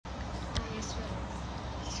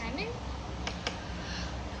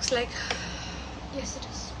looks like. Yes, it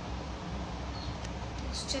is.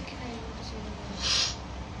 Let's check if I want to see the word.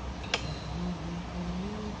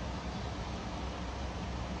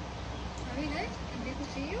 Are we live? Can people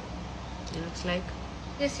see you? It looks like.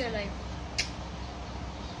 Yes, you're live.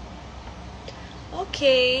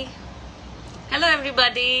 Okay. Hello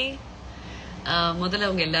everybody. முதல்ல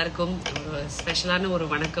உங்க எல்லாருக்கும் ஒரு ஸ்பெஷலான ஒரு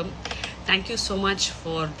வணக்கம். Thank you so much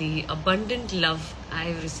for the abundant love I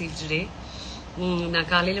have received today. நான்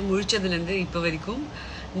காலையில் முழிச்சதுலேருந்து இப்போ வரைக்கும்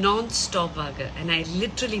non-stop ஆக, and I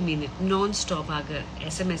literally mean it, non-stop ஆக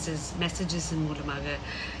SMSs மெசேஜஸின் மூலமாக,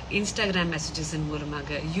 இன்ஸ்டாகிராம் மெசேஜஸின்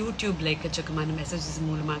மூலமாக, யூடியூப்ல எக்கச்சக்கமான மெசேஜஸின்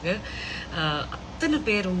மூலமாக அத்தனை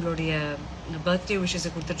பேர் உங்களுடைய birthday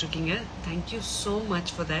விஷஸை கொடுத்துட்ருக்கீங்க. Thank you so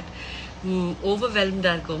much for that.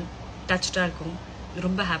 ஓவர்வெல்ம்டாக இருக்கும், டச்டாக இருக்கும்,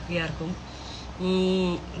 ரொம்ப ஹாப்பியாக இருக்கும்.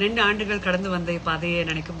 2 ஆண்டுகள் கடந்து வந்த பாதையை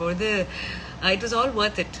நினைக்கும்பொழுது it was all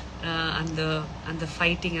worth it. அந்த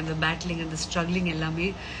ஃபைட்டிங், அந்த பேட்லிங், அந்த ஸ்ட்ரகிளிங் எல்லாமே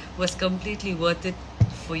was completely worth it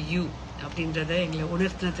for you அப்படின்றத எங்களை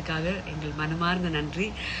உணர்த்தினதுக்காக எங்கள் மனமார்ந்த நன்றி.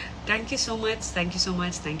 Thank you so much, thank you so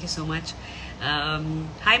much, thank you so much.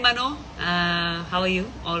 Hi Mano, how are you?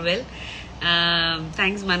 All well?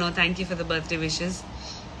 Thanks Mano, thank you for the birthday wishes.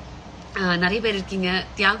 நிறைய பேர் இருக்கீங்க.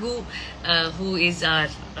 Thiyagu, who is our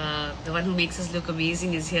the one who makes us look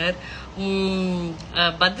amazing, is here.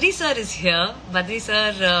 Badri sir is here. Badri sir,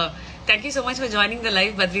 thank you so much for joining the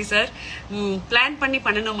live. Badri sir, plan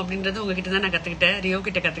பண்ணணும் அப்படின்றது உங்ககிட்ட தான் நான் கற்றுக்கிட்டேன், Rio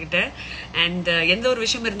கிட்ட கற்றுக்கிட்டேன். அண்ட் எந்த ஒரு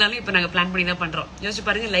விஷயம் இருந்தாலும் இப்போ நாங்கள் பிளான் பண்ணி தான் பண்ணுறோம். யோசிச்சு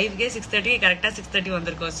பாருங்க, லைவ்கே 6:30 கரெக்டாக 6:30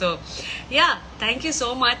 வந்திருக்கோம். So yeah, thank you so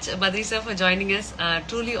much Badri sir for joining us.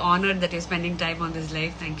 Truly honored that you're spending time on this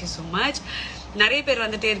live. Thank you so much. நிறைய பேர்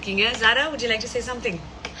வந்துட்டே இருக்கீங்க. Zara, would you like to say something?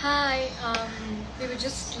 Hi, we were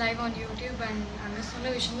just live on YouTube and அங்கே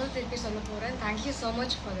சொன்ன விஷயங்கள் திருப்பி சொல்ல போகிறேன். Thank you so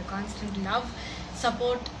much for the constant love,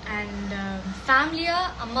 support and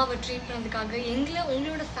ஃபேமிலியாக அம்மாவை ட்ரீட் பண்ணதுக்காக,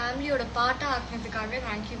 உங்களோட ஃபேமிலியோட பார்ட்டாக ஆக்கினதுக்காக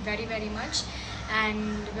thank you very very much and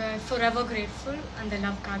we're forever grateful. அந்த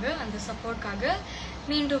லவ்க்காக, அந்த சப்போர்ட்காக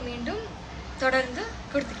மீண்டும் மீண்டும் தொடர்ந்து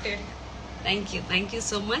கொடுத்துக்கிட்டே இருக்கேன். Thank you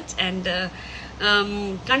so much. அண்ட்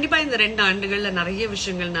கண்டிப்பாக இந்த 2 ஆண்டுகளில் நிறைய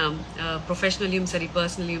விஷயங்கள் நான் ப்ரொஃபஷ்னலியும் சரி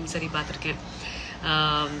பர்சனலியும் சரி பார்த்துருக்கேன்.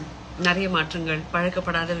 நிறைய மாற்றங்கள்,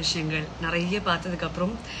 பழக்கப்படாத விஷயங்கள் நிறைய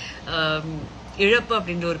பார்த்ததுக்கப்புறம் இழப்பு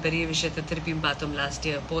அப்படின்ற ஒரு பெரிய விஷயத்தை திருப்பியும் பார்த்தோம் last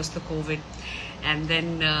year post the Covid. And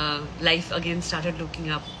than life again started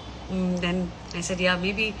looking up. Then I set yeah,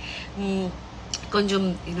 maybe கொஞ்சம்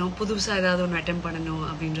புதுசாக ஏதாவது ஒன்று அட்டெம்ப்ட் பண்ணணும்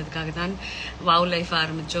அப்படின்றதுக்காக தான் வாவ் லைஃப்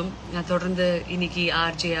ஆரம்பித்தோம். நான் தொடர்ந்து இன்னைக்கு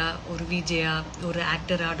ஆர்ஜேயா, ஒரு விஜேயா, ஒரு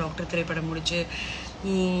ஆக்டராக, டாக்டர் திரைப்படம் முடிச்சு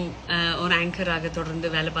ஒரு ஆங்கராக தொடர்ந்து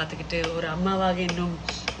வேலை பார்த்துக்கிட்டு, ஒரு அம்மாவாக இன்னும்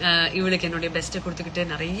இவளுக்கு என்னுடைய பெஸ்ட்டை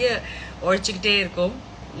கொடுத்துக்கிட்டு நிறைய உழைச்சிக்கிட்டே இருக்கோம்.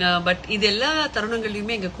 பட் இது எல்லா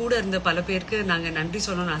தருணங்கள்லையுமே எங்கள் கூட இருந்த பல பேருக்கு நாங்கள் நன்றி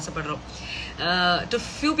சொல்லணும்னு ஆசைப்படுறோம். To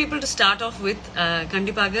few people to start off with,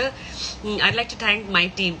 கண்டிப்பாக I'd like to thank my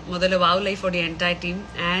team. முதல்ல வாவ் லைஃப் ஓட entire team,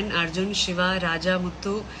 and Arjun, Siva, Raja,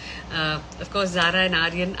 Muthu, of course Zara and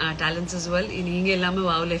Aryan, our talents as well. நீங்கள் எல்லாமே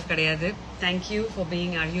வாவ் லைஃப் கிடையாது. Thank you for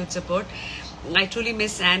being our huge support. I truly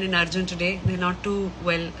miss Anne and Arjun today. They're not too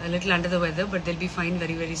well, a little under the weather, but they'll be fine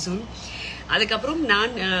very very soon. அதுக்கப்புறம்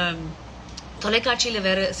நான் தொலைக்காட்சியில்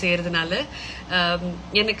வேறு செய்கிறதுனால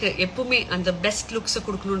எனக்கு எப்பவுமே அந்த best லுக்ஸை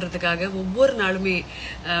கொடுக்கணுன்றதுக்காக ஒவ்வொரு நாளுமே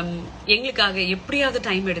எங்களுக்காக எப்படியாவது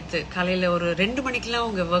டைம் எடுத்து காலையில் ஒரு 2 மணிக்கெலாம்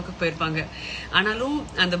அவங்க ஒர்க்குக்கு போயிருப்பாங்க. ஆனாலும்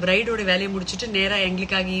அந்த பிரைடோட வேலையை முடிச்சுட்டு நேராக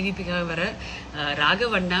எங்களுக்காக இவிபிக்காக வர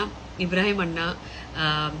ராகவ் அண்ணா, இப்ராஹிம் அண்ணா,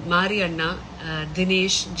 மாரி அண்ணா,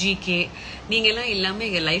 தினேஷ், ஜிகே, நீங்கள்லாம் இல்லாமல்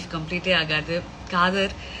எங்கள் லைஃப் கம்ப்ளீட்டே ஆகாது.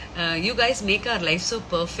 Kader, you guys make our life so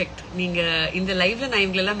perfect. நீங்கள் இந்த லைவ்ல நான்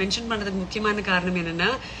இவங்களெல்லாம் மென்ஷன் பண்ணுறதுக்கு முக்கியமான காரணம் என்னென்னா,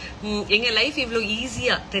 எங்கள் லைஃப் இவ்வளோ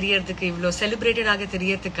ஈஸியாக தெரியறதுக்கு, இவ்வளோ செலிப்ரேட்டடாக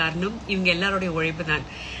தெரியறதுக்கு காரணம் இவங்க எல்லாருடைய உழைப்பு தான்.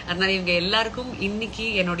 அதனால இவங்க எல்லாருக்கும் இன்னைக்கு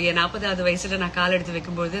என்னுடைய 40வது வயசில் நான் கால் எடுத்து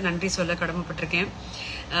வைக்கும்போது நன்றி சொல்ல கடமைப்பட்டிருக்கேன்.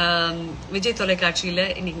 விஜய் தொலைக்காட்சியில்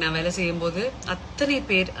இன்னைக்கு நான் வேலை செய்யும்போது அத்தனை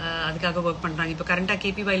பேர் அதுக்காக ஒர்க் பண்ணுறாங்க. இப்போ கரண்டாக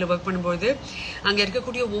கேபிஒய்ல ஒர்க் பண்ணும்போது அங்கே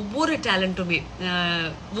இருக்கக்கூடிய ஒவ்வொரு டேலண்ட்டுமே,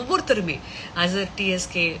 ஒவ்வொருத்தருமே, அசர்,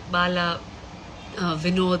 டிஎஸ்கே, பாலா,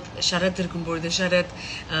 வினோத், ஷரத் இருக்கும்பொழுது ஷரத்,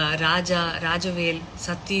 ராஜா, ராஜவேல்,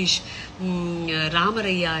 சதீஷ்,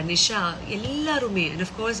 ராமரையா, நிஷா, எல்லாருமே, அண்ட்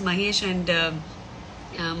அஃப்கோர்ஸ் மகேஷ் அண்ட்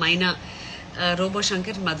மைனா, ரோபோ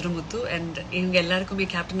சங்கர், மதுரமுத்து அண்ட் இவங்க எல்லாருக்குமே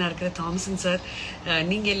கேப்டனாக இருக்கிற தாம்சன் சார்,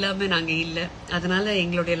 நீங்கள் எல்லாமே நாங்கள் இல்லை. அதனால்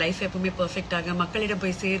எங்களுடைய லைஃப் எப்பவுமே பர்ஃபெக்டாக மக்களிடம்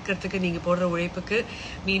போய் சேர்க்கறதுக்கு நீங்கள் போடுற உழைப்புக்கு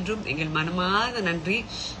மீண்டும் எங்கள் மனமார்ந்த நன்றி.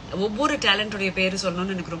 ஒவ்வொரு டேலண்டோடைய பேர்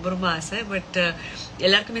சொல்லணும்னு எனக்கு ரொம்ப ரொம்ப ஆசை. பட்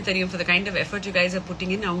எல்லாருக்குமே தெரியும் for the kind of effort you guys are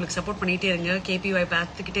putting in. அவங்களுக்கு சப்போர்ட் பண்ணிகிட்டே இருங்க, கேபிஒய்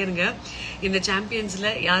பார்த்துக்கிட்டே இருங்க. இந்த சாம்பியன்ஸில்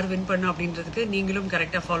யார் வின் பண்ணும் அப்படின்றதுக்கு நீங்களும்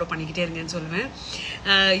கரெக்டாக ஃபாலோ பண்ணிக்கிட்டே இருங்கன்னு சொல்லுவேன்.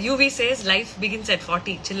 UV chase life begins at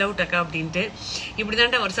 40, chill out அக்கா அப்படின்ட்டு. இப்படி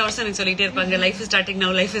தாண்டா வருஷம் வருஷம் எனக்கு சொல்லிகிட்டே இருப்பாங்க, life is starting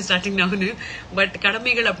now, life is starting நவ்னு. But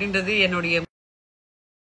கடமைகள் அப்படின்றது என்னுடைய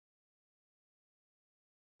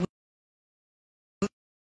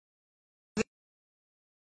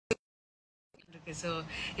ஸோ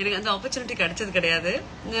எனக்கு அந்த ஆப்பர்ச்சுனிட்டி கிடைச்சது கிடையாது.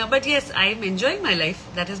 But S, I am enjoying my life,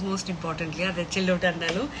 that is most importantly. அதை சில் அவுட்டாக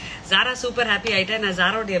இருந்தாலும் ஜாரா சூப்பர் ஹாப்பி ஆயிட்டா. நான்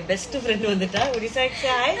ஜாராவுடைய பெஸ்ட் ஃப்ரெண்ட் வந்துட்டா.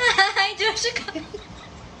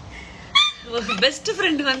 பெஸ்ட்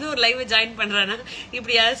ஃப்ரெண்ட் வந்து ஒரு லைவ் ஜாயின் பண்றானா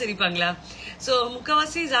இப்படி யாரும் சிரிப்பாங்களா? ஸோ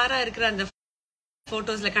முக்கவாசி ஜாரா இருக்கிற அந்த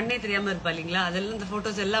போட்டோஸ்ல கண்ணே தெரியாம இருப்பா இல்லைங்களா, அதெல்லாம் இந்த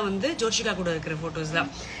போட்டோஸ் எல்லாம் வந்து ஜோஷிகா கூட இருக்கிற போட்டோஸ் தான்.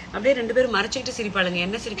 அப்படியே ரெண்டு பேரும் மறைச்சிக்கிட்டு சிரிப்பாளுங்க,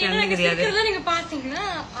 என்ன சிரிக்கிறாங்கன்னு தெரியாது.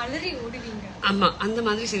 ஆமா, அந்த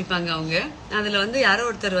மாதிரி சிரிப்பாங்க அவங்க. அதுல வந்து யாரோ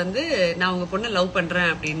ஒருத்தர் வந்து நான் உங்க பொண்ணை லவ் பண்றேன்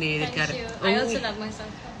அப்படின்னு இருக்காரு.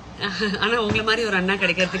 ஆனா உங்களை மாதிரி ஒரு அண்ணா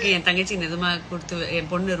கிடைக்கிறதுக்கு என் தங்கச்சி நிஜமா கொடுத்து,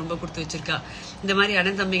 என் பொண்ணு ரொம்ப கொடுத்து வச்சிருக்கா. இந்த மாதிரி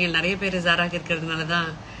அண்ணன் தம்பிகள் நிறைய பேர் ஜாராக்கு இருக்கிறதுனாலதான்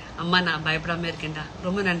அம்மா நான் பயப்படாம இருக்கேன்டா.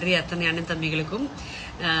 ரொம்ப நன்றி அத்தனை அண்ணன் தம்பிகளுக்கும்.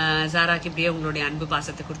 ஜாராக்கு இப்படியே உங்களுடைய அன்பு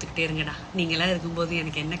பாசத்தை கொடுத்துக்கிட்டே இருங்கடா. நீங்களாம் இருக்கும்போது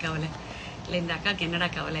எனக்கு என்ன கவலை இல்லை, இந்த அக்காவுக்கு என்னடா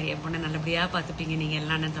கவலை, என் பொண்ணை நல்லபடியா பார்த்துப்பீங்க நீங்க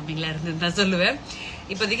எல்லா அண்ணன் தம்பிங்களா இருந்துன்னு தான் சொல்லுவேன்.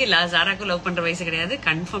 இப்போதைக்கு ஜாராக்கும் லவ் பண்ற வயசு கிடையாது,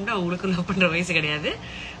 கன்ஃபார்ம்டா உங்களுக்கும் லவ் பண்ற வயசு கிடையாது.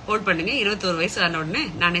 ஹோல்ட் பண்ணுங்க, 21 வயசு ஆன உடனே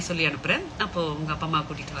நானே சொல்லி அனுப்புறேன். அப்போ உங்க அப்பா அம்மா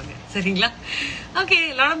கூட்டிட்டு வாங்க, சரிங்களா? Okay,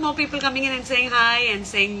 lot of more people coming in and saying hi and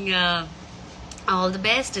saying all the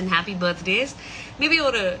best and happy birthdays. Maybe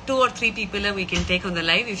or 2 or 3 people we can take on the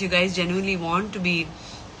live. If you guys genuinely want to be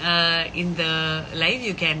in the live,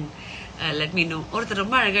 you can let me know. ஒருத்தர்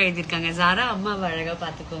ரொம்ப அழகா எழுதியிருக்காங்க, ஜாரா அம்மாவை அழகா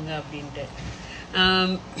பார்த்துக்கோங்க அப்படின்ட்டு.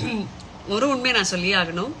 ஒரு உண்மையை நான் சொல்லி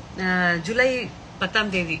ஆகணும். ஜூலை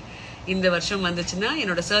 10ஆம் தேதி இந்த வருஷம் வந்துச்சுன்னா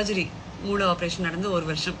என்னோட சர்ஜரி, மூளை ஆப்ரேஷன் நடந்து 1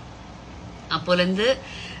 வருஷம். அப்போலேருந்து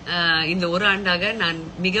இந்த 1 ஆண்டாக நான்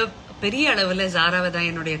மிக பெரிய அளவுல ஜாராவை தான்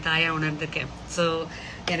என்னுடைய தாயா உணர்ந்திருக்கேன். ஸோ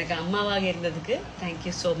எனக்கு அம்மாவாக இருந்ததுக்கு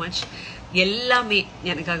தேங்க்யூ ஸோ மச். எல்லாமே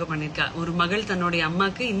எனக்காக பண்ணியிருக்கா. ஒரு மகள் தன்னுடைய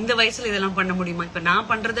அம்மாவுக்கு இந்த வயசுல இதெல்லாம் பண்ண முடியுமா? இப்போ நான்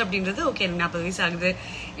பண்றது அப்படின்றது ஓகே, எனக்கு 40 வயசு ஆகுது,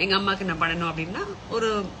 எங்க அம்மாவுக்கு நான் பண்ணணும் அப்படின்னா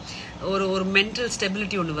ஒரு ஒரு ஒரு மென்டல்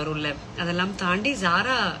ஸ்டெபிலிட்டி ஒன்று வரும்ல, அதெல்லாம் தாண்டி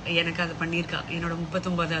ஜாரா எனக்கு அதை பண்ணியிருக்கா. என்னோட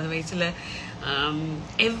 39வது வயசுல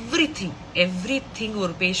எவ்ரி திங்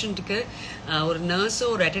ஒரு பேஷண்ட்டுக்கு ஒரு நர்ஸோ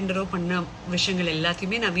ஒரு அட்டெண்டரோ பண்ண விஷயங்கள்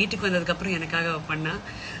எல்லாத்தையுமே நான் வீட்டுக்கு வந்ததுக்கு அப்புறம் எனக்காக பண்ணா.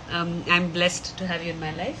 I am blessed to have you in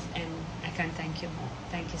my life and I can't thank you more.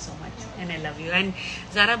 Thank you so much and I love you. And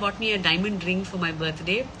Zara bought me a diamond ring for my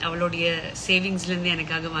birthday. அவளுடைய சேவிங்ஸ்ல இருந்து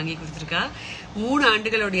எனக்காக வாங்கி கொடுத்துருக்கா. 3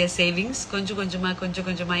 ஆண்டுகளுடைய savings கொஞ்சம்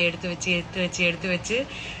கொஞ்சமா எடுத்து வச்சு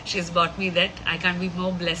she has bought me that. I can't be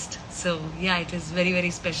more blessed. So yeah, it is very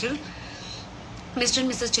very special. Mr. and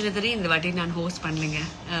Mrs. Chinadari இந்த வாட்டி நான் host பண்ணலைங்க,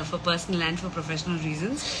 for personal and for professional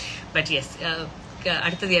reasons. But yes,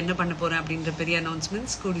 அடுத்தது என்ன பண்ண போறேன் அப்படின்ற பெரிய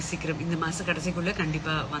அனௌன்ஸ்மெண்ட்ஸ் கூடி சீக்கிரம் இந்த மாச கடைசிக்குள்ள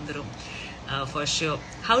கண்டிப்பா வந்துடும். For sure.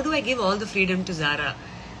 How do I give all the freedom to Zara?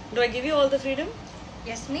 Do I give you all the freedom?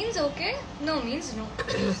 Yes means okay, no means no.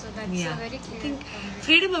 So that's yeah. a very clear.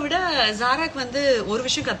 freedom விட ஜாராக்கு வந்து ஒரு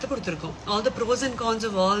விஷயம் கத்து கொடுத்துருக்கோம். all the pros and cons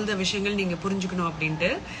of all the விஷயங்கள் நீங்க புரிஞ்சுக்கணும் அப்படின்ட்டு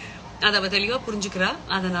அதை அவ தெளிவா புரிஞ்சுக்கிறா.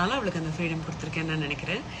 அதனால அவளுக்கு அந்த ஃப்ரீடம் கொடுத்துருக்கேன்னு நான்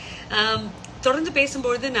நினைக்கிறேன். தொடர்ந்து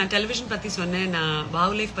பேசும்பொழுது நான் டெலிவிஷன் பத்தி சொன்னேன், நான்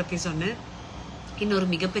வாவ் லைஃப் பத்தி சொன்னேன். இன்னொரு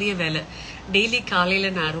மிகப்பெரிய வேலை, டெய்லி காலையில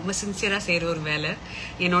நான் ரொம்ப சின்சியரா செய்யற ஒரு வேலை,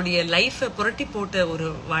 என்னுடைய லைஃபை புரட்டி போட்ட ஒரு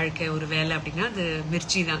வாழ்க்கை, ஒரு வேலை அப்படின்னா அது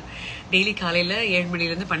மிர்ச்சி தான். டெய்லி காலையில 7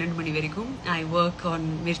 மணிலேருந்து 12 மணி வரைக்கும் I work on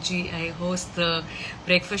Mirchi. I host the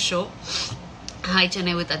breakfast show hi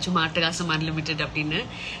Chennai with அச்சுமா அட்டகாசம் அன்லிமிட்டெட் அப்படின்னு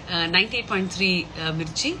 98.3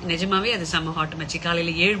 மிர்ச்சி. நிஜமாவே அது செம்ம ஹாட் மச்சி.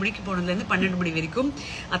 காலையில் 7 மணிக்கு போனதுலேருந்து 12 மணி வரைக்கும்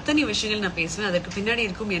அத்தனை விஷயங்கள் நான் பேசுவேன். அதற்கு பின்னாடி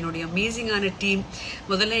இருக்கும் என்னுடைய அமேசிங்கான டீம்.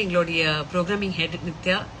 முதல்ல எங்களுடைய programming head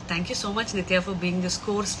Nithya. Thank you so much Nithya for being the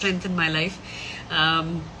score strength in my life.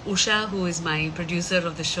 Usha who is my producer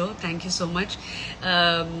of the show, thank you so much.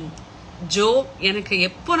 Joe, எனக்கு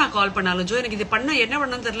எப்போ நான் கால் பண்ணாலும் ஜோ எனக்கு இது பண்ண என்ன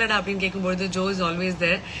பண்ணணும்னு தெரியலடா அப்படின்னு கேட்கும்பொழுது ஜோ இஸ் ஆல்வேஸ்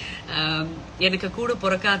தேர். எனக்கு கூட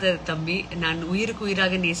பிறக்காத தம்பி, நான் உயிருக்கு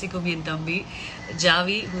உயிராக நேசிக்கும் என் தம்பி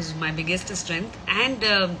Xavi, whose my biggest strength. And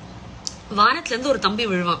வானத்துல இருந்து ஒரு தம்பி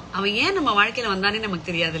விழுவான், அவன் ஏன் நம்ம வாழ்க்கையில வந்தானே நமக்கு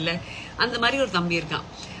தெரியாதுல்ல, அந்த மாதிரி ஒரு தம்பி இருக்கான்.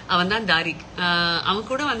 அவன் தான் தாரிக். அவன்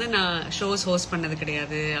கூட வந்து நான் ஷோஸ் ஹோஸ்ட் பண்ணது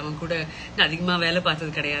கிடையாது, அவன் கூட நான் அதிகமாக வேலை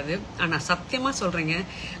பார்த்தது கிடையாது. ஆனால் சத்தியமாக சொல்கிறேங்க,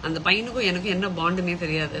 அந்த பையனுக்கும் எனக்கும் என்ன பாண்டுன்னே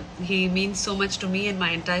தெரியாது. He means so much to me and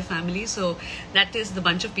my entire family. So that is the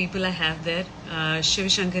bunch of people I have their.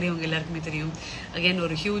 Sivasankari உங்க எல்லாருக்குமே தெரியும், அகெயின்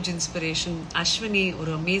ஒரு ஹியூஜ் இன்ஸ்பிரேஷன். அஸ்வினி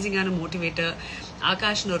ஒரு அமேசிங்கான மோட்டிவேட்டர்.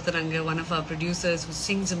 ஆகாஷ்னு ஒருத்தர் அங்கே one of our producers who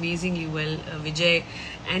sings amazingly well. Vijay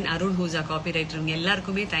and Arun who's our copywriter. உங்க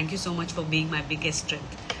எல்லாருக்குமே thank you so much for being my biggest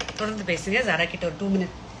strength. தொடர்ந்து பேசுங்க. ஜாரா கிட்ட ஒரு 2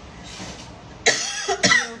 minutes.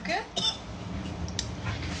 Okay.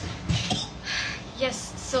 Yes,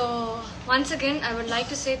 so once again I would like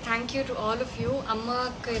to say thank you to all of you.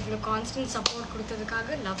 அம்மாக்கு இவ்வளோ constant support கொடுத்ததுக்காக,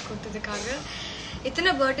 love கொடுத்ததுக்காக,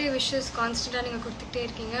 இத்தனை பர்த்டே விஷஸ் கான்ஸ்டண்ட்டாக நீங்கள் கொடுத்துக்கிட்டே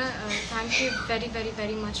இருக்கீங்க. Thank you very very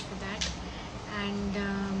very much for that. And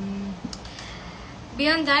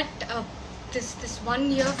beyond that, this 1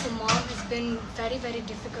 year for mom has been very very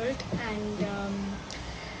difficult, and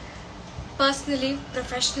personally,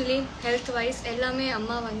 professionally, health wise, ellame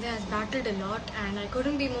amma vande has battled a lot, and I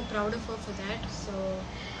couldn't be more proud of her for that. So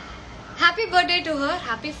happy birthday to her,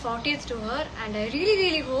 happy 40th to her, and I really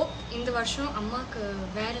really hope indha varsham amma ku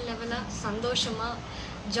vera level ah sandoshama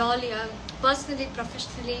jolly-ஆ personally,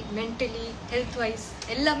 professionally, mentally, health wise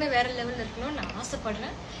எல்லாமே வேற லெவலில் இருக்கணும்னு நான்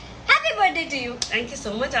ஆசைப்படுறேன். Happy birthday to you. Thank you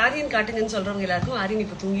so much. Aryan காட்டுங்கன்னு சொல்கிறவங்க எல்லாருக்கும், ஆரியன்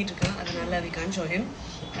இப்போ தூங்கிட்டு இருக்கான், அதனால we can't show him.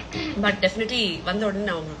 But definitely வந்த உடனே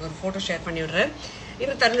நான் உங்களுக்கு ஒரு ஃபோட்டோ ஷேர் பண்ணி விடுறேன்.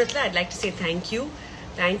 இந்த தருணத்தில் I'd like to say thank you.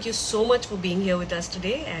 Thank you so much for being here with us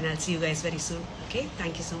today, and I'll see you guys very soon. Okay,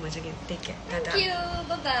 thank you so much again. Take care. Thank you.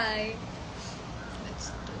 Bye-bye.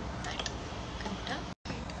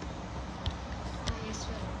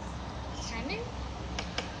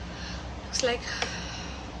 Like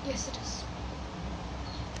yes it is.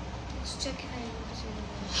 Let's check if I want to see the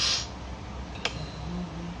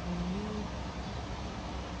video.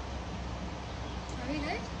 Are we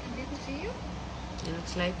live? Can people see you? It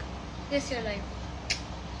looks like yes, you're live.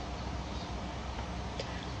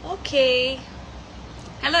 Okay,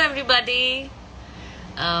 hello everybody.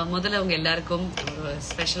 முதல்ல உங்க எல்லாருக்கும் ஒரு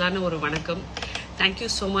ஸ்பெஷலான ஒரு வணக்கம். Thank you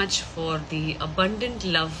so much for the abundant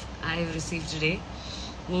love I have received today.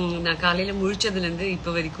 நான் காலையில் முழிச்சதுலேருந்து இப்போ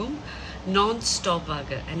வரைக்கும் நான் ஸ்டாப்பாக,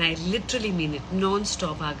 and I literally mean it, நான்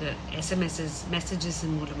ஸ்டாப்பாக எஸ்எம்எஸ்எஸ்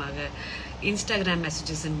மெசேஜஸின் மூலமாக, இன்ஸ்டாகிராம்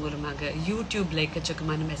மெசேஜஸின் மூலமாக, யூடியூப்ல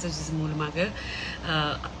எக்கச்சக்கமான மெசேஜஸ் மூலமாக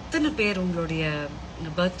அத்தனை பேர் உங்களுடைய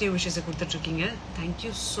birthday விஷஸை கொடுத்துட்ருக்கீங்க.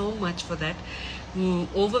 Thank you so much for that.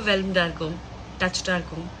 ஓவர்வெல்ம்டாக இருக்கும், டச்டாக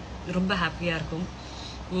இருக்கும், ரொம்ப ஹாப்பியாக இருக்கும்.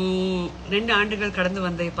 2 ஆண்டுகள் கடந்து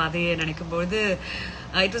வந்த பாதையை நினைக்கும்பொழுது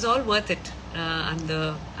it was all worth it.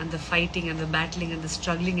 அந்த ஃபைட்டிங், அந்த பேட்லிங், அந்த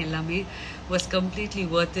ஸ்ட்ரகிளிங் எல்லாமே was completely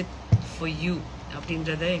worth it for you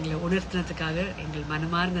அப்படின்றத எங்களை உணர்த்தினதுக்காக எங்கள்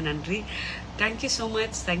மனமார்ந்த நன்றி. Thank you so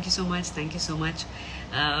much, thank you so much, thank you so much.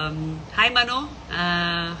 Hi Mano,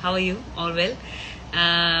 how are you? All well.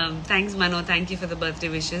 Thanks Mano, thank you for the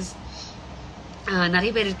birthday wishes.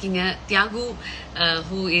 நிறைய பேர் இருக்கீங்க. Thiyagu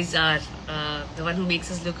who is our the one who makes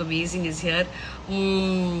us look amazing is here.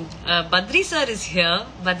 Badri sir is here.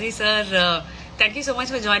 Badri sir, thank you so much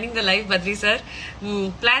for joining the live. Badri sir,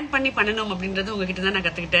 plan பண்ணணும் அப்படின்றது உங்ககிட்ட தான் நான்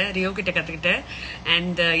கற்றுக்கிட்டேன், Rio கிட்ட கற்றுக்கிட்டேன்.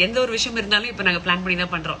 அண்ட் எந்த ஒரு விஷயம் இருந்தாலும் இப்போ நாங்கள் பிளான் பண்ணி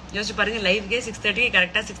தான் பண்ணுறோம். யோசிச்சு பாருங்க, லைவ்கே 6:30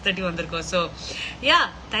 கரெக்டாக 6:30 வந்திருக்கோம். So yeah,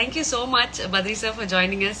 thank you so much Badri sir for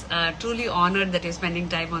joining us. Truly honored that you're spending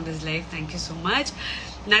time on this live. Thank you so much.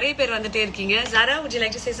 நிறைய பேர் வந்துட்டே இருக்கீங்க. Zara, would you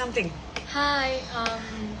like to say something? Hi,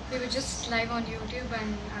 we were just live on YouTube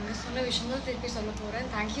and அங்கே சொன்ன விஷயங்கள் திருப்பி சொல்ல போகிறேன்.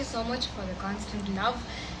 Thank you so much for the constant love,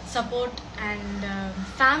 support and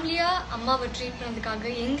ஃபேமிலியாக அம்மாவை ட்ரீட்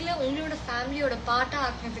பண்ணதுக்காக, உங்களோட ஃபேமிலியோட பார்ட்டாக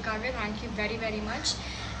ஆக்கினதுக்காக thank you very very much,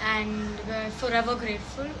 and we're forever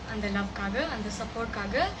grateful. அந்த லவ்க்காக, அந்த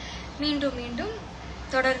சப்போர்ட்காக மீண்டும் மீண்டும்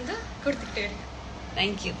தொடர்ந்து கொடுத்துக்கிட்டே இருக்கேன்.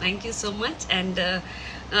 Thank you so much. அண்ட்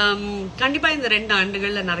கண்டிப்பாக இந்த 2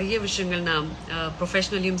 ஆண்டுகளில் நிறைய விஷயங்கள் நான்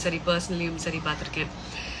ப்ரொஃபஷ்னலியும் சரி பர்சனலியும் சரி பார்த்துருக்கேன்.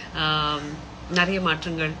 நிறைய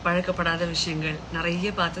மாற்றங்கள், பழக்கப்படாத விஷயங்கள் நிறைய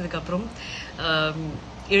பார்த்ததுக்கப்புறம்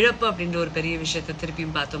இழப்பு அப்படின்ற ஒரு பெரிய விஷயத்தை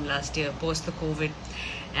திருப்பியும் பார்த்தோம் last year post the Covid.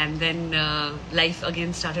 And than life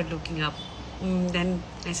again started looking up. Then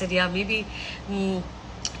I set yeah, maybe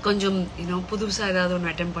கொஞ்சம் புதுசாக ஏதாவது ஒன்று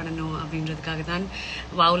அட்டெம்ட் பண்ணணும் அப்படின்றதுக்காக தான்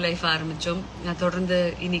வாவ் லைஃப் ஆரம்பித்தோம். நான் தொடர்ந்து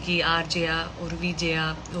இன்னைக்கு ஆர்ஜேயா, ஒரு விஜேயா,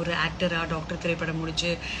 ஒரு ஆக்டராக, டாக்டர் திரைப்படம்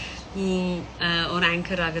முடிச்சு ஒரு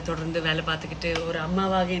ஆங்கராக தொடர்ந்து வேலை பார்த்துக்கிட்டு, ஒரு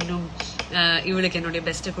அம்மாவாக இன்னும் இவளுக்கு என்னுடைய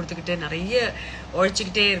பெஸ்ட்டை கொடுத்துக்கிட்டு நிறைய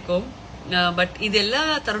உழைச்சிக்கிட்டே இருக்கோம். பட் இது எல்லா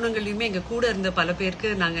தருணங்கள்லையுமே எங்கள் கூட இருந்த பல பேருக்கு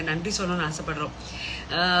நாங்கள் நன்றி சொல்லணும்னு ஆசைப்படுறோம்.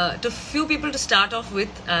 To few people to start off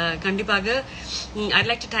with, கண்டிப்பாக I'd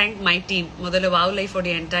like to thank my team. முதல்ல Wow Life for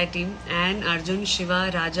the entire team, and Arjun, Shiva,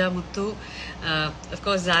 Raja, Muthu, of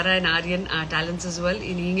course Zara and Aryan are talents as well.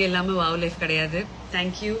 நீங்க எல்லாமே Wow Life கிடையாது.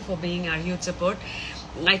 Thank you for being our huge support.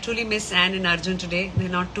 I truly miss Anne and Arjun today.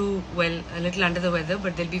 They're not too well, a little under the weather,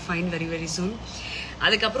 but they'll be fine very very soon.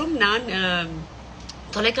 அதுக்கப்புறம் நான்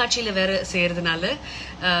தொலைக்காட்சியில் வேறு செய்கிறதுனால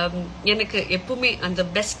எனக்கு எப்பவுமே அந்த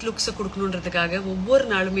best லுக்ஸை கொடுக்கணுன்றதுக்காக ஒவ்வொரு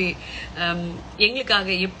நாளுமே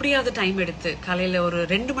எங்களுக்காக எப்படியாவது டைம் எடுத்து காலையில் ஒரு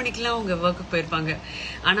 2 மணிக்கெலாம் அவங்க ஒர்க்குக்கு போயிருப்பாங்க.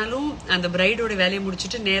 ஆனாலும் அந்த பிரைடோட வேலையை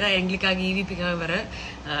முடிச்சுட்டு நேராக எங்களுக்காக ஈவிபிக்காக வர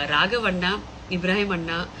ராகவ் அண்ணா, இப்ராஹிம்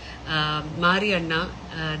அண்ணா, மாரி அண்ணா,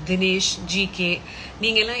 தினேஷ், ஜிகே,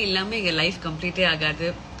 நீங்கள்லாம் இல்லாமல் எங்கள் லைஃப் கம்ப்ளீட்டே ஆகாது.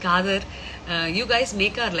 Kader, you guys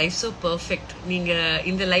make our life so perfect. நீங்கள்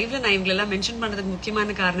இந்த லைஃப்பில் நான் இவங்களெல்லாம் மென்ஷன் பண்ணுறதுக்கு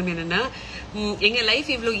முக்கியமான காரணம் என்னென்னா, எங்கள் லைஃப்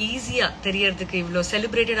இவ்வளோ ஈஸியாக தெரியறதுக்கு, இவ்வளோ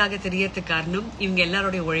செலிப்ரேட்டடாக தெரியறதுக்கு காரணம் இவங்க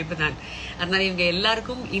எல்லாருடைய உழைப்பு தான். அதனால் இவங்க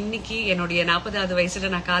எல்லாருக்கும் இன்னைக்கு என்னுடைய 40வது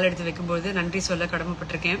வயசில் நான் கால் எடுத்து வைக்கும்போது நன்றி சொல்ல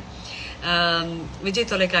கடமைப்பட்டிருக்கேன். விஜய்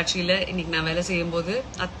தொலைக்காட்சியில் இன்னைக்கு நான் வேலை செய்யும்போது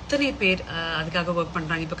அத்தனை பேர் அதுக்காக ஒர்க்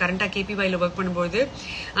பண்ணுறாங்க. இப்போ கரண்டாக கேபிஒய்ல ஒர்க் பண்ணும்போது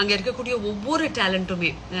அங்கே இருக்கக்கூடிய ஒவ்வொரு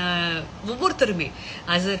டேலண்ட்டுமே, ஒவ்வொருத்தருமே,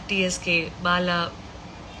 அசர், டிஎஸ்கே, பாலா,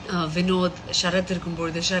 வினோத், ஷரத்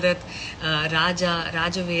இருக்கும்பொழுது ஷரத், ராஜா,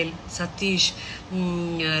 ராஜவேல், சதீஷ்,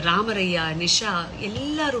 ராமரையா, நிஷா,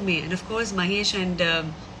 எல்லாருமே, அண்ட் அஃப்கோர்ஸ் மகேஷ் அண்ட்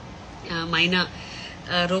மைனா,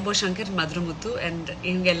 ரோபோ சங்கர், மதுரமுத்து, அண்ட்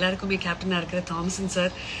இவங்க எல்லாருக்குமே கேப்டனாக இருக்கிற தாம்சன்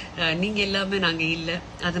சார், நீங்கள் எல்லாமே நாங்கள் இல்லை.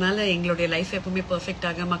 அதனால் எங்களுடைய லைஃப் எப்பவுமே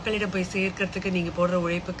பர்ஃபெக்டாக மக்களிடம் போய் சேர்க்கறதுக்கு நீங்கள் போடுற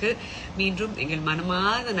உழைப்புக்கு மீண்டும் எங்கள்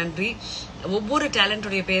மனமார்ந்த நன்றி. ஒவ்வொரு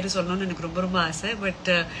டேலண்டோடைய பேர் சொல்லணும்னு எனக்கு ரொம்ப ரொம்ப ஆசை. பட்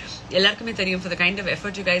எல்லாருக்குமே தெரியும், for the kind of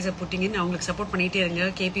effort you guys are putting in. அவங்களுக்கு சப்போர்ட் பண்ணிகிட்டே இருங்க,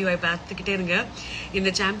 கேபிஒய் பார்த்துக்கிட்டே இருங்க.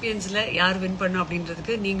 இந்த சாம்பியன்ஸில் யார் வின் பண்ணும்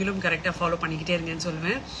அப்படின்றதுக்கு நீங்களும் கரெக்டாக ஃபாலோ பண்ணிக்கிட்டே இருங்கன்னு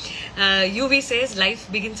சொல்லுவேன். UV chase life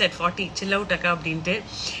begins at 40, chill out அக்கா அப்படின்ட்டு.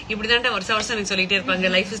 இப்படிதான்டா வருஷம் வருஷம் எனக்கு சொல்லிட்டே இருப்பாங்க,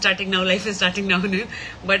 life is starting now, life is starting நவ்னு.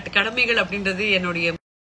 But கடமைகள் அப்படின்றது என்னுடைய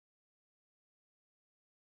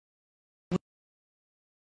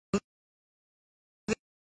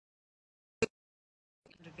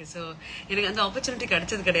ஸோ எனக்கு அந்த ஆப்பர்ச்சுனிட்டி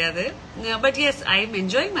கிடைச்சது கிடையாது. But S, I am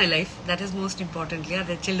enjoying my life, that is most importantly.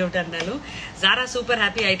 அது சில் அவுட்டாக இருந்தாலும் ஜாரா சூப்பர்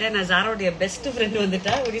ஹாப்பி ஆயிட்டா. நான் ஜாராவுடைய பெஸ்ட் ஃப்ரெண்ட்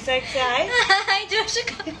வந்துட்டா.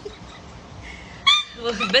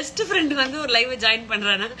 பெஸ்ட் ஃப்ரெண்ட் வந்து ஒரு லைவ் ஜாயின்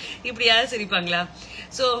பண்றானா இப்படி யாரும் சிரிப்பாங்களா?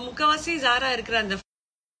 ஸோ முக்கவாசி ஜாரா இருக்கிற அந்த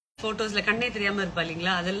போட்டோஸ்ல கண்ணே தெரியாம இருப்பா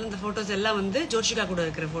இல்லைங்களா, அதெல்லாம் இந்த போட்டோஸ் எல்லாம் வந்து ஜோஷிகா கூட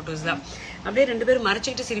இருக்கிற போட்டோஸ் தான். அப்படியே 2 பேரும்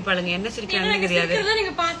மறைச்சிட்டு சிரிப்பாளுங்க, என்ன சிரிக்கிறாங்கன்னு தெரியாது.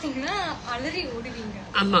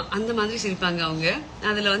 ஆமா, அந்த மாதிரி சிரிப்பாங்க அவங்க.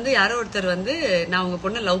 அதுல வந்து யாரோ ஒருத்தர் வந்து நான் உங்க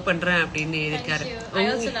பொண்ணை லவ் பண்றேன் அப்படின்னு இருக்காரு.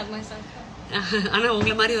 ஆனா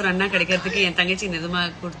உங்களை மாதிரி ஒரு அண்ணா கிடைக்கிறதுக்கு என் தங்கச்சி நிஜமா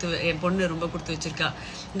கொடுத்து, என் பொண்ணு ரொம்ப கொடுத்து வச்சிருக்கா.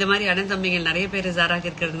 இந்த மாதிரி அண்ணன் தம்பிகள் நிறைய பேர் ஜாராக்கு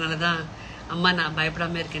இருக்கிறதுனாலதான் அம்மா நான்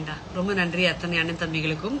பயப்படாம இருக்கேன்டா. ரொம்ப நன்றி அத்தனை அண்ணன்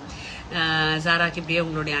தம்பிகளுக்கும். ஜாராக்கு இப்படியே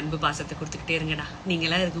உங்களுடைய அன்பு பாசத்தை கொடுத்துக்கிட்டே இருங்கடா.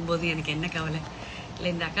 நீங்களாம் இருக்கும்போது எனக்கு என்ன கவலை இல்லை,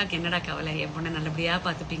 இந்த அக்காவுக்கு என்னடா கவலை, என் பொண்ணை நல்லபடியா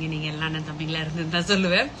பார்த்துப்பீங்க நீங்க எல்லா அண்ணன் தம்பிங்களா இருந்துன்னு தான்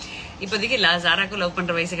சொல்லுவேன். இப்போதைக்கு ஜாராக்கும் லவ்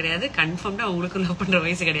பண்ற வயசு கிடையாது, கன்ஃபார்ம்டா உங்களுக்கும் லவ் பண்ற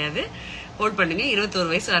வயசு கிடையாது. ஹோல்ட் பண்ணுங்க,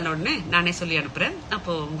 21 வயசு ஆன உடனே நானே சொல்லி அனுப்புறேன்.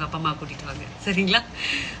 அப்போ உங்க அப்பா அம்மா கூட்டிட்டு வாங்க, சரிங்களா?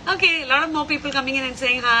 Okay, lot of more people coming in and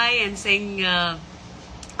saying hi and saying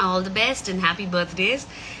all the best and happy birthdays.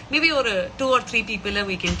 Maybe ஒரு 2 or 3 people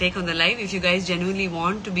we can take on the live. If you guys genuinely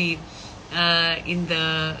want to be in the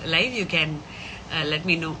live, you can let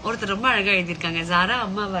me know. ஒருத்தர் ரொம்ப அழகா எழுதியிருக்காங்க, ஜாரா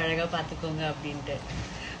அம்மாவை அழகா பார்த்துக்கோங்க அப்படின்ட்டு.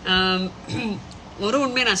 ஒரு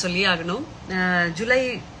உண்மையை நான் சொல்லி ஆகணும். ஜூலை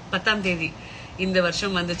 10ஆம் தேதி இந்த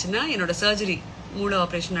வருஷம் வந்துச்சுன்னா என்னோட சர்ஜரி, மூளை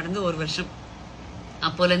ஆப்ரேஷன் நடந்து 1 வருஷம்.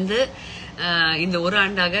 அப்போலேருந்து இந்த 1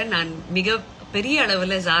 ஆண்டாக நான் மிக பெரிய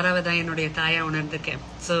அளவில் ஜாராவை தான் என்னுடைய தாயா உணர்ந்திருக்கேன்.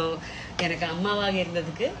 ஸோ எனக்கு அம்மாவாக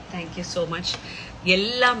இருந்ததுக்கு தேங்க்யூ ஸோ மச்.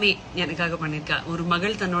 எல்லாமே எனக்காக பண்ணியிருக்கா. ஒரு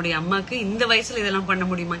மகள் தன்னுடைய அம்மாவுக்கு இந்த வயசுல இதெல்லாம் பண்ண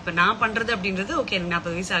முடியுமா? இப்போ நான் பண்றது அப்படின்றது ஓகே, எனக்கு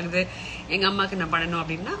 40 வயசு ஆகுது, எங்க அம்மாவுக்கு நான் பண்ணணும்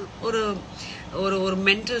அப்படின்னா ஒரு ஒரு ஒரு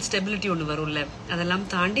மென்டல் ஸ்டெபிலிட்டி ஒன்று வரும்ல, அதெல்லாம்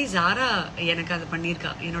தாண்டி ஜாரா எனக்கு அதை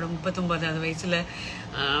பண்ணியிருக்கா. என்னோட 39வது வயசுல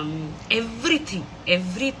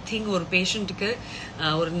எவ்ரி திங் ஒரு பேஷண்ட்டுக்கு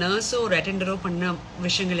ஒரு நர்ஸோ ஒரு அட்டெண்டரோ பண்ண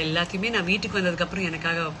விஷயங்கள் எல்லாத்தையுமே நான் வீட்டுக்கு வந்ததுக்கு அப்புறம்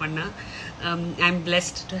எனக்காக பண்ணா. I am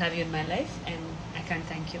blessed to have you in my life and I can't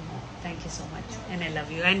thank you more. Thank you so much and I love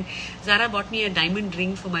you. And Zara bought me a diamond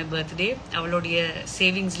ring for my birthday. அவளுடைய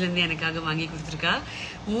சேவிங்ஸ்ல இருந்து எனக்காக வாங்கி கொடுத்துருக்கா.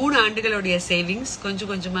 3 ஆண்டுகளுடைய savings கொஞ்சம்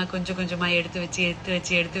கொஞ்சமா எடுத்து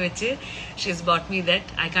வச்சு she has bought me that.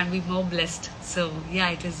 I can't be more blessed. So yeah,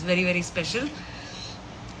 it is very very special.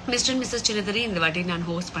 Mr. and Mrs. Chinadari இந்த வாட்டி நான்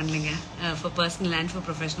host பண்ணலைங்க, for personal and for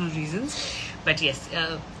professional reasons. But yes,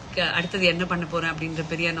 அடுத்தது என்ன பண்ண போறேன் அப்படின்ற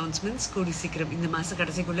பெரிய அனௌன்ஸ்மெண்ட்ஸ் கூடி சீக்கிரம் இந்த மாச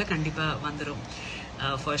கடைசிக்குள்ள கண்டிப்பா வந்துடும்.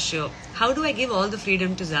 For sure. How do I give all the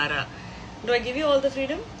freedom to Zara? Do I give you all the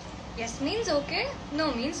freedom? Yes means okay, no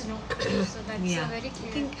means no. So that's a very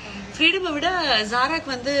clear. Freedom விட ஜாராக்கு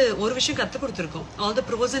வந்து ஒரு விஷயம் கத்து கொடுத்துருக்கோம். All the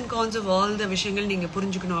pros and cons of all the விஷயங்கள் நீங்க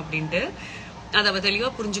புரிஞ்சுக்கணும் அப்படின்ட்டு அதை அவ தெளிவா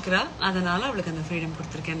புரிஞ்சுக்கிறா. அதனால அவளுக்கு அந்த ஃப்ரீடம்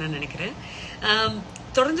கொடுத்துருக்கேன்னு நான் நினைக்கிறேன்.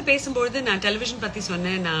 தொடர்ந்து பேசும்பொழுது நான் டெலிவிஷன் பத்தி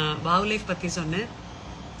சொன்னேன், நான் வாவ் லைஃப் பத்தி சொன்னேன்.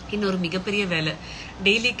 இன்னொரு மிகப்பெரிய வேலை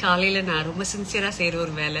டெய்லி காலையில நான் ரொம்ப சின்சியரா செய்யற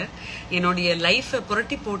ஒரு வேலை, என்னுடைய லைஃபை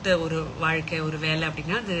புரட்டி போட்ட ஒரு வாழ்க்கை ஒரு வேலை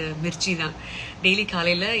அப்படின்னா அது மிர்ச்சி தான். டெய்லி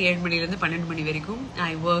காலையில 7 மணிலேருந்து 12 மணி வரைக்கும்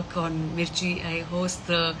I work on Mirchi. I host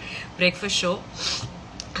the breakfast show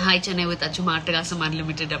hi Chennai with அச்சுமா அட்டகாசம்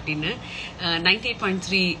அன்லிமிட்டெட் அப்படின்னு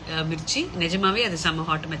 98.3 மிர்ச்சி. நிஜமாவே அது செம்ம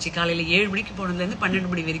ஹாட் மச்சி. காலையில் 7 மணிக்கு போனதுலேருந்து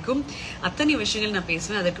 12 மணி வரைக்கும் அத்தனை விஷயங்கள் நான்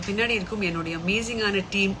பேசுவேன். அதற்கு பின்னாடி இருக்கும் என்னுடைய அமேசிங்கான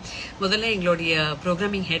டீம். முதல்ல எங்களுடைய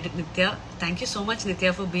programming head Nithya. Thank you so much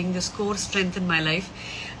Nithya for being the score strength in my life.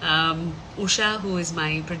 Usha who is my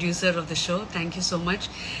producer of the show, thank you so much.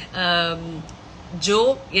 Joe,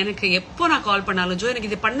 எனக்கு எப்போ நான் கால் பண்ணாலும் ஜோ எனக்கு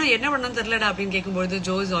இது பண்ண என்ன பண்ணணும்னு தெரியலடா அப்படின்னு கேட்கும்பொழுது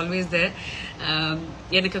ஜோ இஸ் ஆல்வேஸ் தேர்.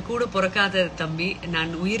 எனக்கு கூட பிறக்காத தம்பி,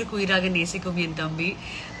 நான் உயிருக்கு உயிராக நேசிக்கும் என் தம்பி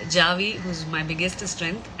Xavi, whose my biggest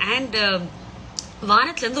strength. And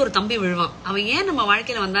வானத்துல இருந்து ஒரு தம்பி விழுவான், அவன் ஏன் நம்ம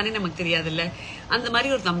வாழ்க்கையில வந்தானே நமக்கு தெரியாதுல்ல, அந்த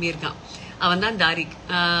மாதிரி ஒரு தம்பி இருக்கான். அவன் தான் தாரிக்.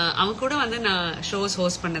 அவன் கூட வந்து நான் ஷோஸ்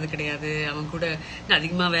ஹோஸ்ட் பண்ணது கிடையாது, அவன் கூட நான்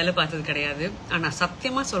அதிகமா வேலை பார்த்தது கிடையாது. ஆனா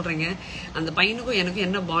சத்தியமா சொல்றேங்க, அந்த பையனுக்கும் எனக்கும்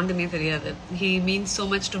என்ன பாண்டுன்னே தெரியாது. He means so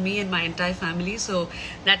much to me and my entire family. So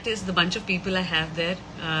that is the bunch of people I have there.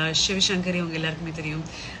 Sivasankari உங்க எல்லாருக்குமே தெரியும்,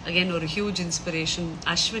 அகைன் ஒரு ஹியூஜ் இன்ஸ்பிரேஷன்.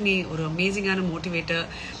 அஸ்வினி ஒரு அமேசிங்கான மோட்டிவேட்டர்.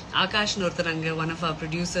 ஆகாஷ்னு ஒருத்தர் அங்கே one of our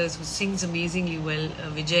producers who sings amazingly well.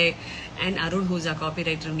 Vijay and Arun who's our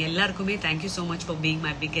copywriter. இவங்க எல்லாருக்குமே thank you so much for being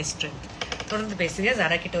my biggest strength. தொடர்ந்து பேசுங்க.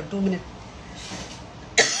 ஜாரா கிட்ட ஒரு 2 minutes.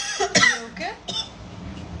 Okay.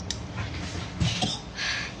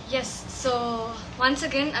 Yes, so once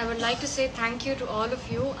again I would like to say thank you to all of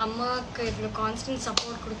you. அம்மாக்கு இவ்வளோ constant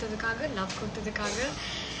support கொடுத்ததுக்காக, love கொடுத்ததுக்காக,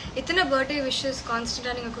 இத்தனை பர்த்டே விஷஸ்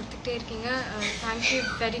கான்ஸ்டண்ட்டாக நீங்கள் கொடுத்துக்கிட்டே இருக்கீங்க. Thank you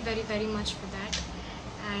very very very much for that.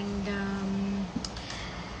 And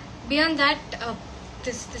beyond that,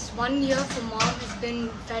 this 1 year for mom has been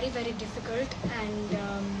very very difficult, and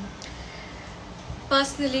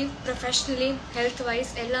personally, professionally, health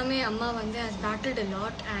wise, ellame amma vande has battled a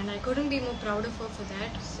lot, and I couldn't be more proud of her for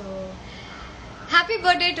that. So happy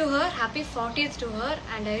birthday to her, happy 40th to her,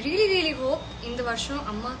 and I really really hope indha varsham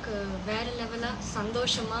amma ku vera level ah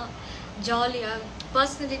sandoshama jolly-ஆ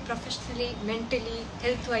personally, professionally, mentally,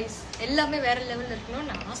 health wise எல்லாமே வேற லெவல்ல இருக்கணும்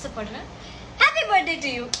நான் ஆசைப்படுறேன். Happy birthday to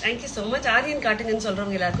you. Thank you so much. Aryan காட்டுங்கன்னு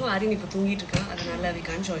சொல்றவங்க எல்லாருக்கும், ஆரியன் இப்போ தூங்கிட்டு இருக்கான், அதனால we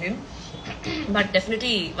can't show him, but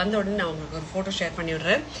definitely வந்த உடனே நான் உங்களுக்கு ஒரு போட்டோ ஷேர் பண்ணி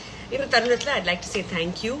விடுறேன். இந்த தருணத்துல I'd like to say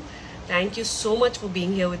thank you so much for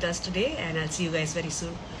being here with us today, and I'll see you guys very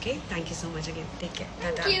soon. Okay, thank you so much again. Take care.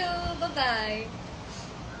 Thank you. Bye bye.